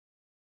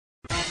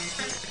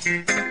Do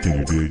you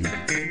dig it?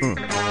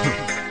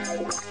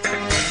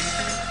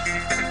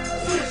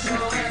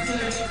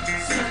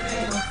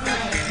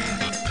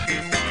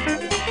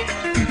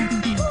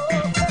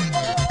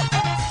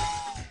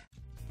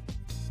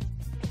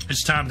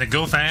 It's time to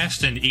go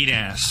fast and eat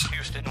ass.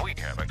 Houston, we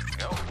have a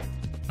go.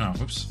 Oh,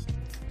 whoops.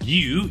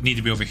 You need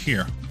to be over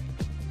here.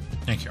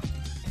 Thank you.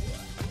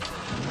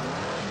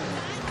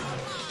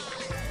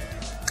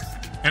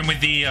 And with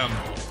the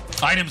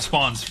item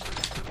spawns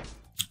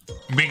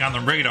being on the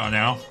radar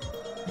now,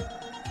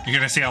 you're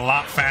gonna see a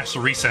lot faster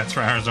resets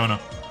for Arizona.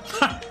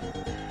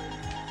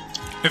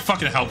 It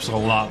fucking helps a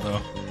lot,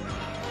 though.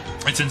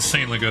 It's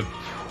insanely good.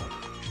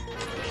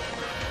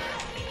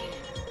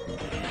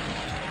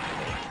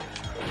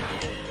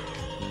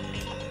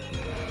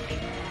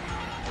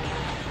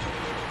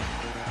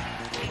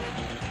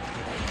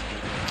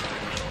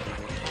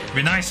 It'd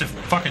be nice if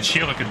fucking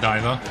Sheila could die,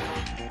 though.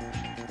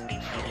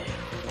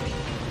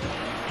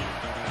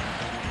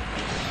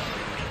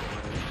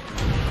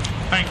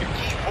 Thank you.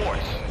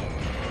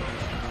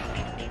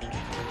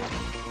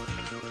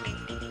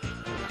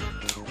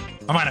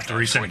 I might have to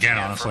reset again,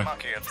 honestly.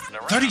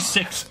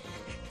 36.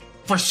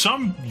 For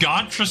some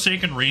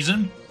godforsaken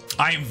reason,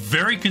 I am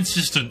very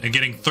consistent at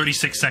getting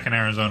 36-second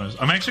Arizonas.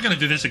 I'm actually going to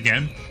do this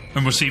again,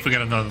 and we'll see if we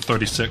get another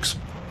 36.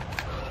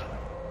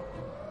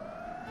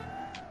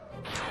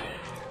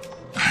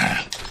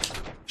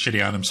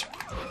 Shitty items.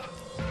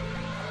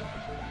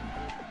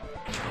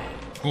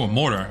 Ooh, a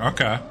mortar.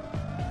 Okay.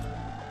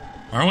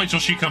 I'll wait till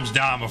she comes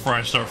down before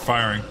I start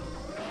firing.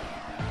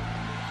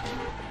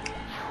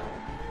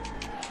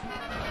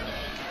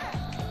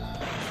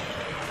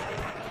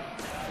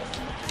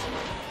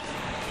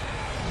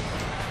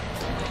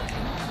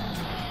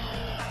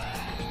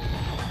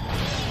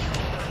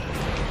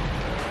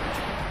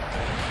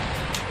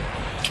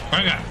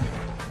 Okay.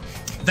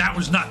 That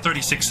was not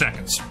 36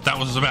 seconds. That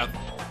was about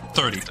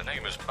 30. The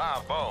name is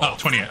Bobo. Oh,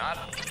 28.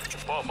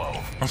 Bobo.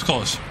 I was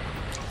close.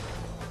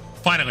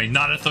 Finally,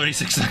 not a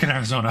 36-second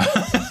Arizona.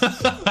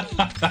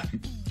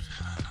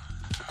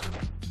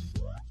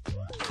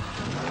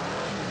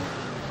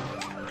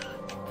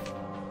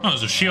 Oh,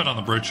 there's a shield on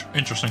the bridge.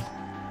 Interesting.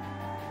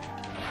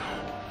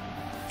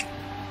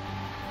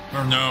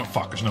 Or no,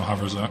 fuck, there's no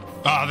hovers there.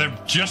 Ah, they're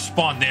just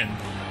spawned in.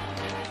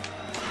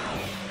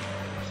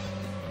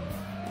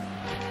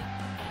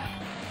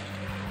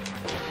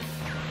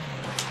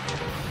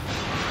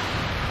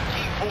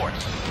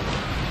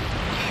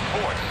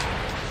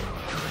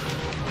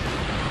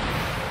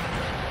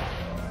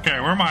 Okay,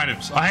 where are my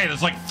items? Oh, hey,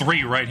 there's like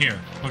 3 right here.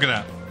 Look at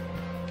that.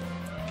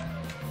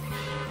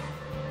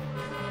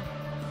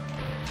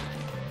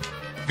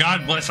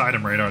 God bless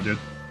item radar, dude.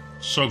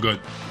 So good.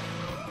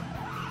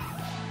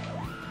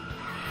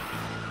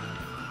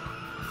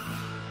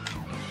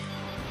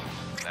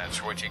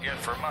 That's what you get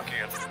for mucking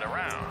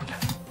around.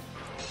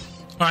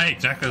 Oh, hey,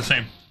 exactly the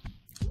same.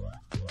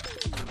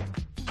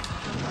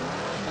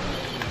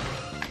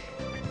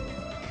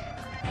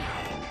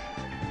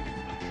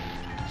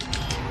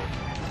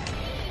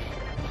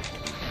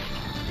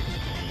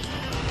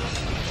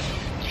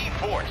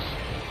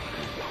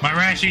 My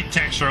rash eat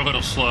tanks are a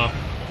little slow.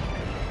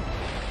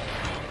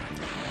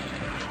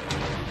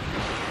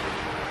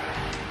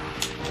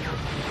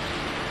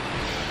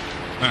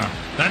 Oh,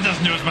 that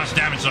doesn't do as much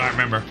damage as I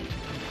remember.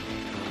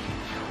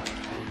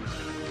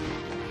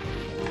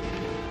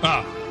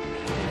 Oh.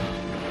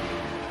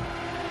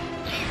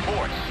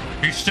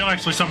 He's still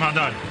actually somehow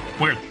done.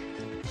 Weird.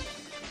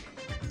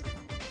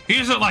 He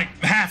was at like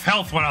half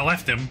health when I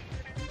left him.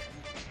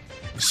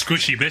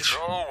 Squishy bitch.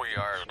 Oh, we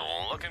are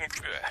looking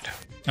good.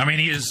 I mean,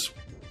 he is...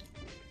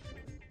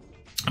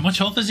 How much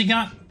health has he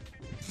got?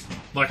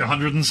 Like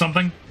 100 and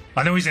something?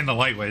 I know he's in the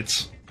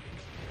lightweights.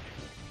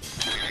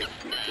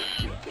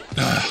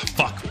 Ugh,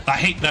 fuck. I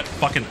hate that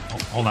fucking... Oh,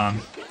 hold on.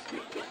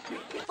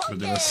 Let's do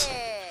this.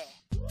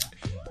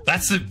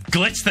 That's a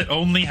glitch that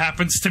only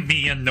happens to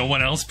me and no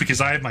one else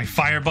because I have my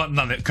fire button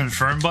on the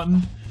confirm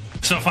button.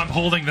 So if I'm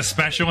holding the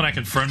special and I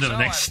confirm to the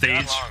next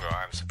stage,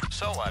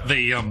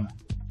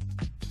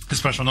 the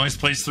special noise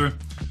plays through.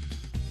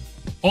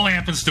 Only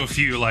happens to a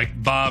few,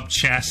 like Bob,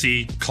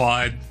 Chassis,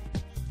 Clyde.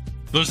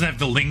 Those that have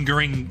the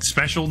lingering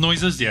special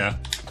noises, yeah.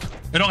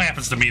 It only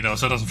happens to me, though,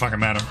 so it doesn't fucking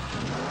matter.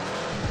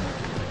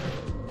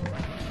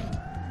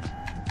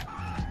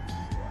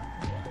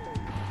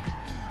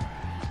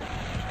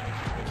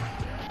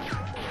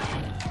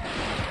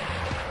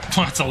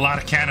 Oh, that's a lot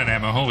of cannon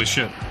ammo, holy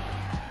shit.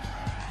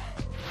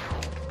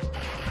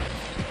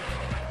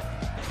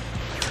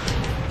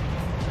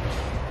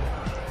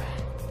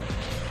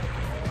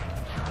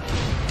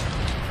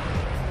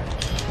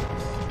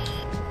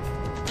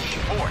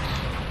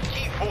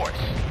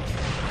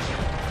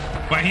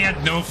 Wait, he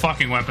had no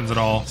fucking weapons at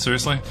all.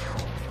 Seriously?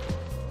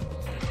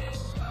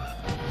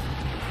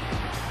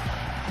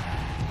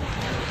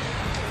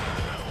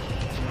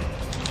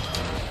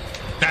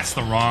 That's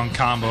the wrong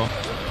combo.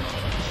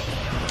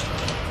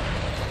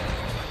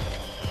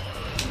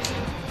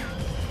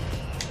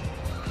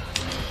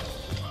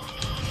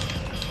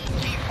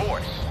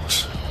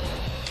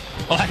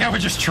 I like how we're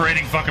just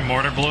trading fucking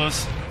mortar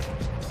blows.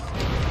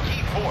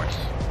 G-force.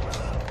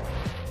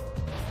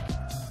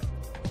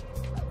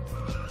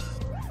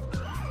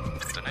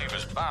 The name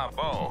is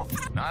Bobo,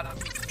 not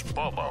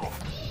Bobo.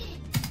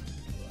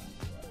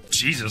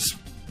 Jesus.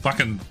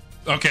 Fucking...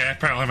 Okay,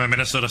 apparently my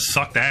Minnesota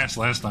sucked ass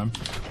last time.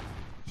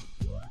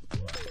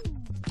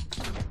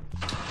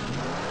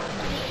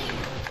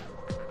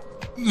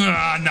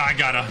 Ah, no, I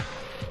gotta...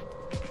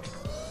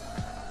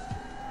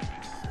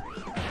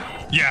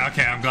 Yeah,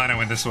 okay, I'm glad I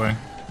went this way.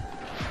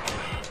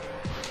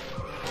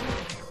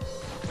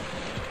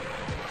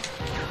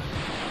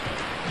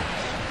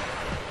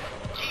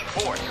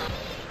 G-force.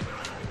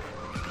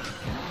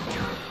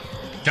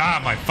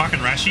 God, my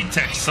fucking Rashid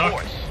tech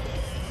suck. G-force.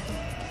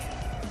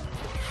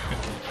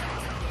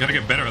 Gotta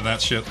get better at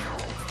that shit.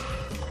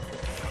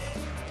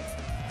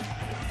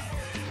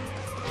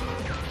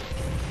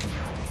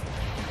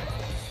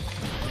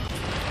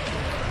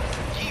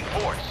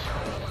 G-force.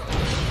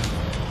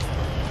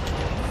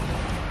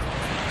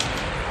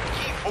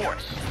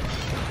 G-force.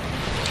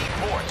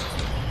 G-force.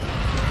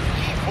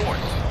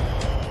 G-force.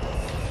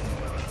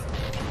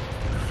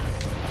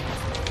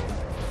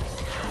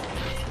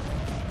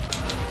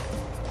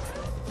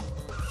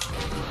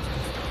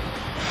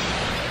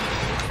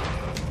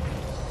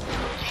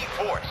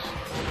 G-force.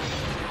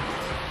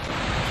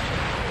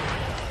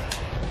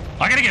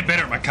 I gotta get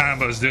better at my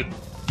combos, dude.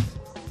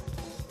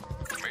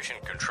 Mission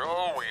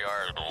control, we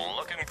are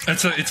looking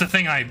It's a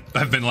thing I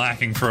have been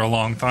lacking for a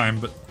long time,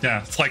 but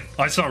yeah, it's like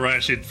I saw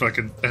Rashid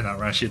fucking not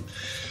Rashid,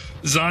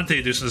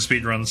 Zante do some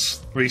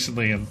speedruns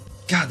recently, and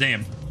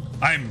goddamn,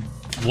 I'm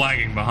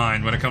lagging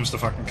behind when it comes to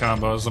fucking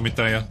combos. Let me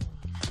tell you,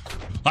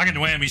 I can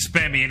whammy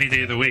spam me any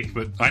day of the week,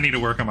 but I need to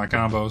work on my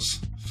combos.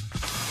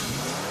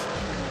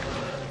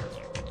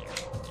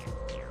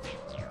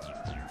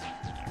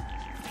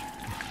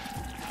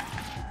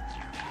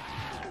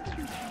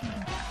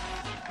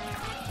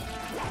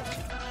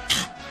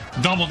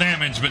 Double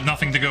damage, but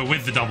nothing to go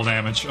with the double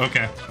damage.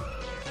 Okay.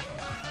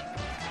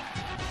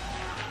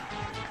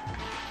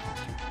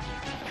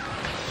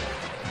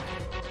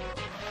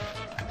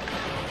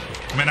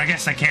 I mean, I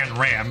guess I can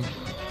ram.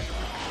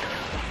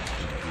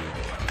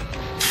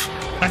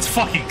 That's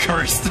fucking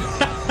cursed.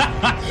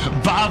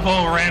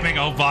 Babo ramming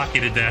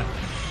Obaki to death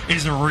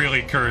is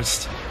really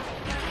cursed.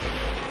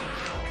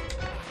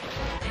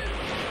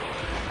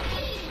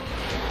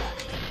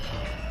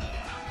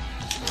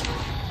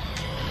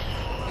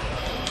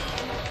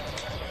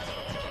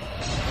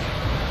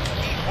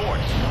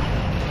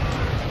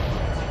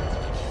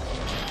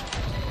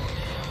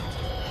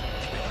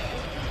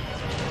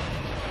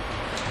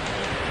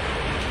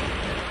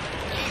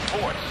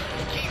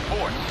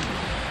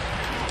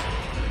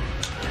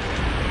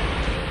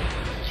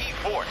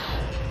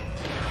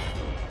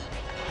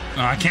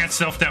 I can't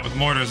self that with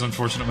mortars,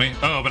 unfortunately.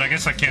 Oh, but I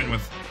guess I can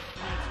with...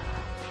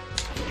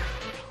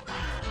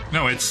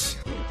 No, it's...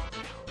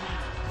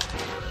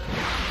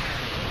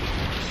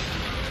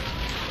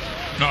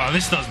 No,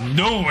 this does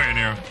nowhere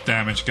near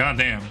damage.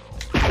 Goddamn.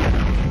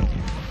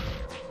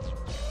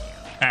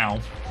 Ow.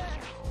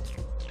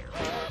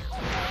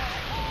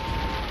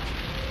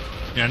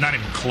 Yeah, not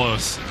even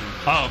close.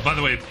 Oh, by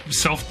the way,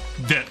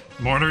 self-det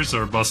mortars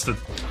are busted.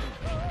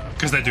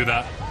 Because they do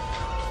that.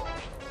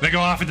 They go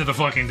off into the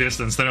fucking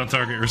distance. They don't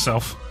target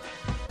yourself.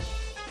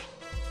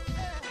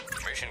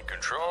 Mission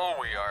control,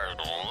 we are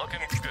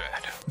looking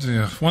good.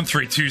 Yeah,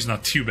 132 is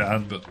not too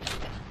bad, but...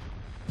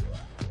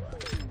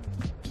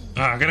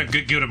 I gotta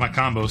get good at my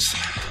combos.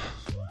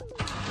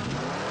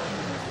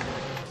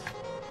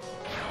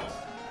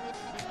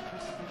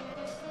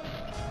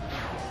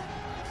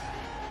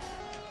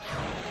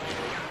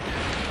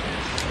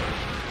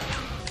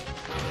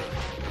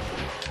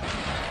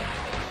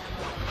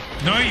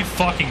 No, you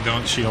fucking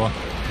don't, Sheila.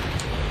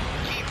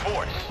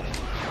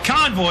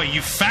 Convoy,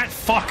 you fat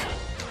fuck!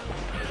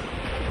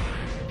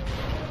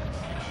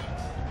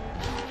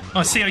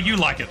 Oh, see how you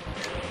like it.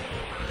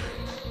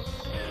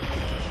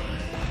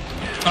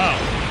 Oh.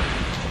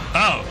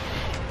 Oh.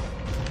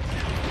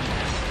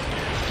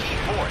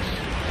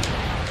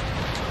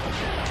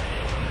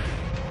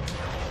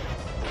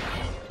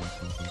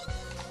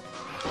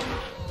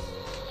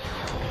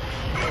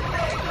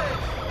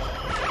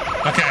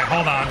 Okay,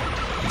 hold on.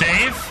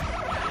 Dave?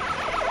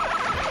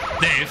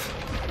 Dave?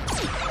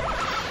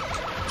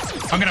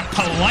 I'm gonna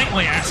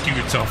politely ask you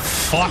to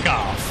fuck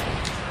off.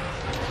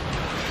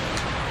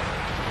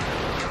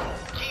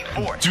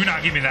 Do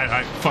not give me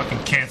that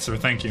fucking cancer,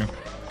 thank you.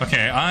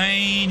 Okay,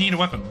 I need a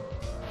weapon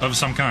of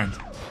some kind.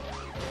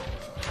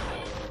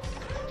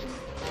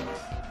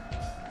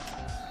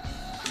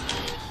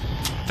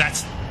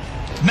 That's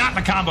not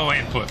the combo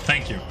input,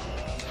 thank you.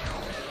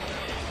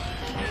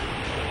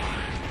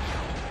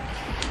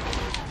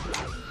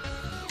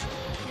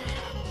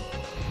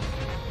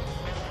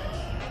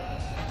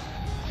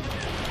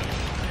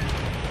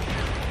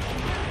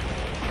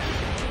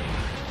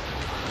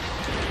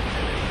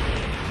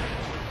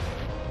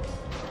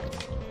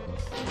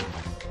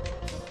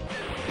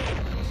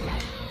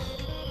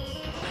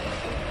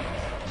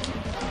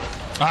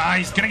 Ah,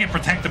 he's gonna get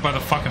protected by the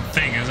fucking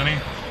thing, isn't he?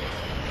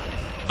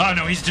 Oh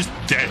no, he's just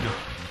dead.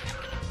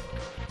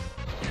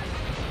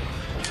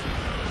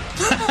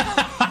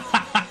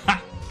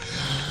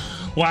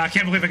 Wow, I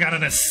can't believe I got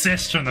an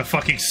assist from the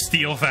fucking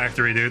steel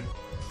factory, dude.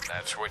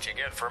 That's what you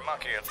get for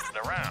monkeying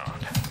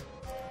around.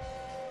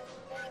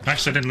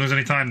 Actually, I didn't lose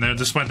any time there,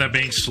 despite that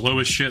being slow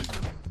as shit.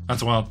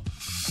 That's wild.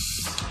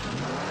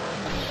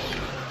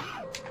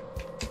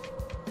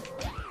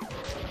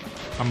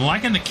 I'm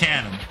liking the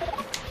cannon.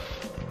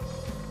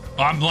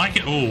 Oh, I'm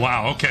liking... Oh,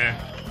 wow, okay.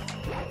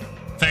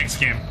 Thanks,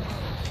 game.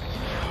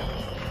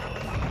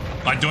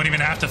 I don't even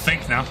have to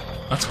think now.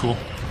 That's cool.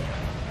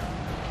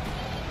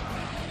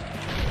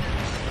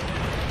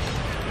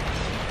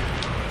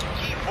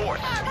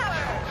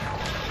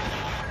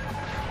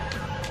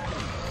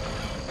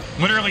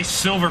 Literally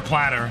silver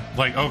platter.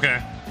 Like,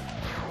 okay.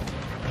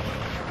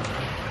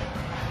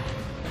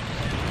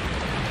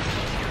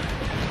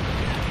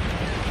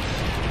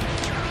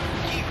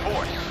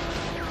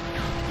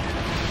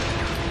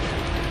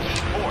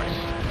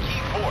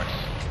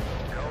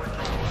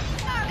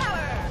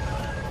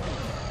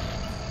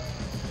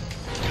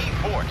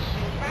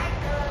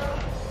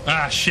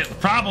 Ah, shit. The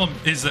problem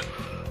is that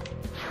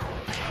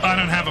I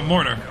don't have a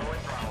mortar.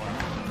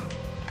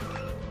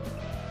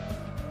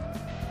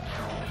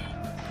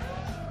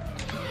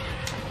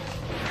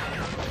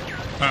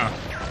 Ah,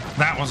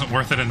 that wasn't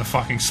worth it in the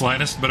fucking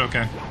slightest, but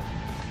okay.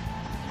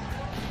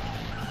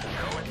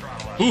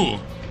 Ooh.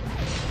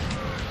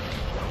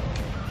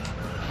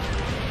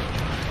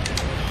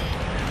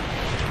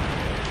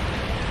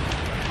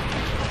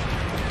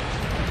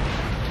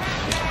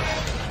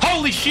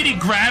 Holy shit, he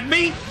grabbed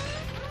me?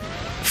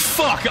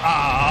 Fuck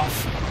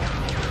off.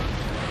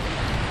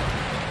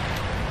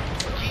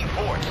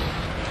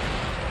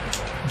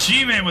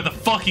 G-Man with the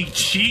fucking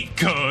cheat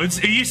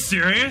codes. Are you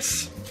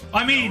serious?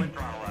 I mean,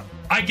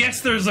 I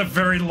guess there's a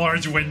very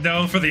large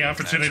window for the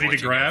opportunity to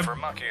grab.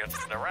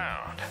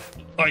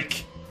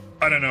 Like,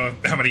 I don't know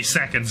how many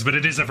seconds, but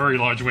it is a very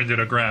large window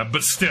to grab.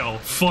 But still,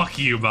 fuck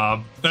you,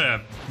 Bob.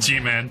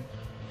 G-Man.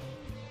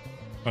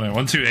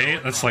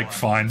 128, that's like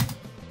fine.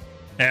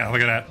 Yeah,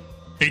 look at that.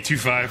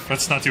 825,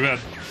 that's not too bad.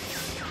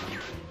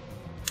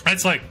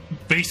 That's like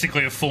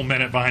basically a full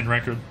minute behind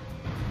record.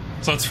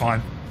 So it's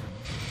fine.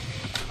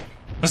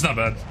 That's not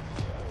bad.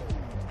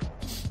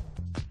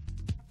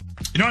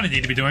 You know what I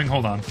need to be doing?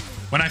 Hold on.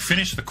 When I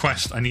finish the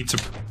quest, I need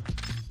to...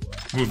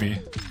 Movie.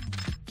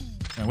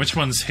 Now, which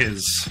one's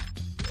his?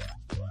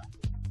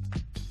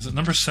 Is it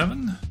number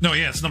 7? No,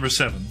 yeah, it's number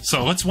 7.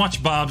 So let's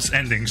watch Bob's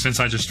ending since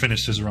I just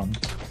finished his run.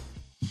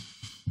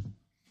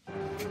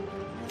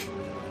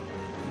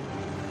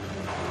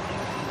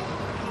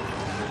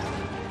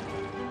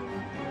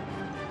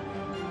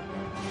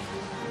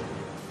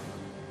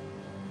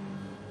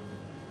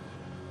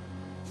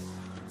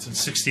 It's in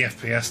 60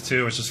 FPS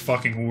too, which is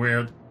fucking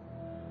weird.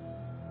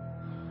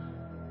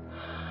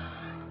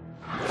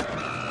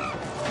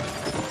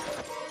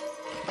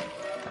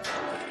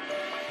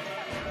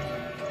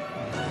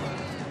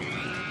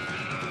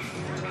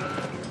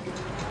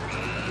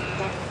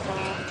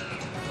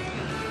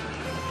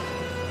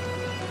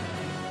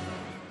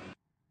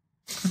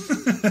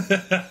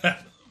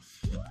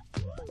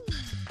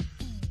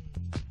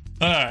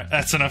 Alright,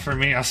 that's enough for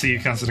me. I'll see you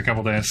guys in a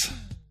couple days.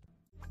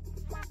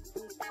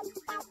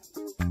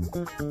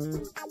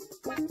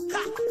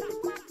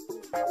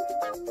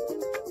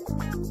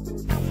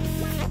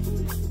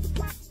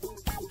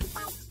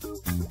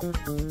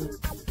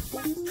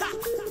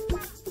 Ha!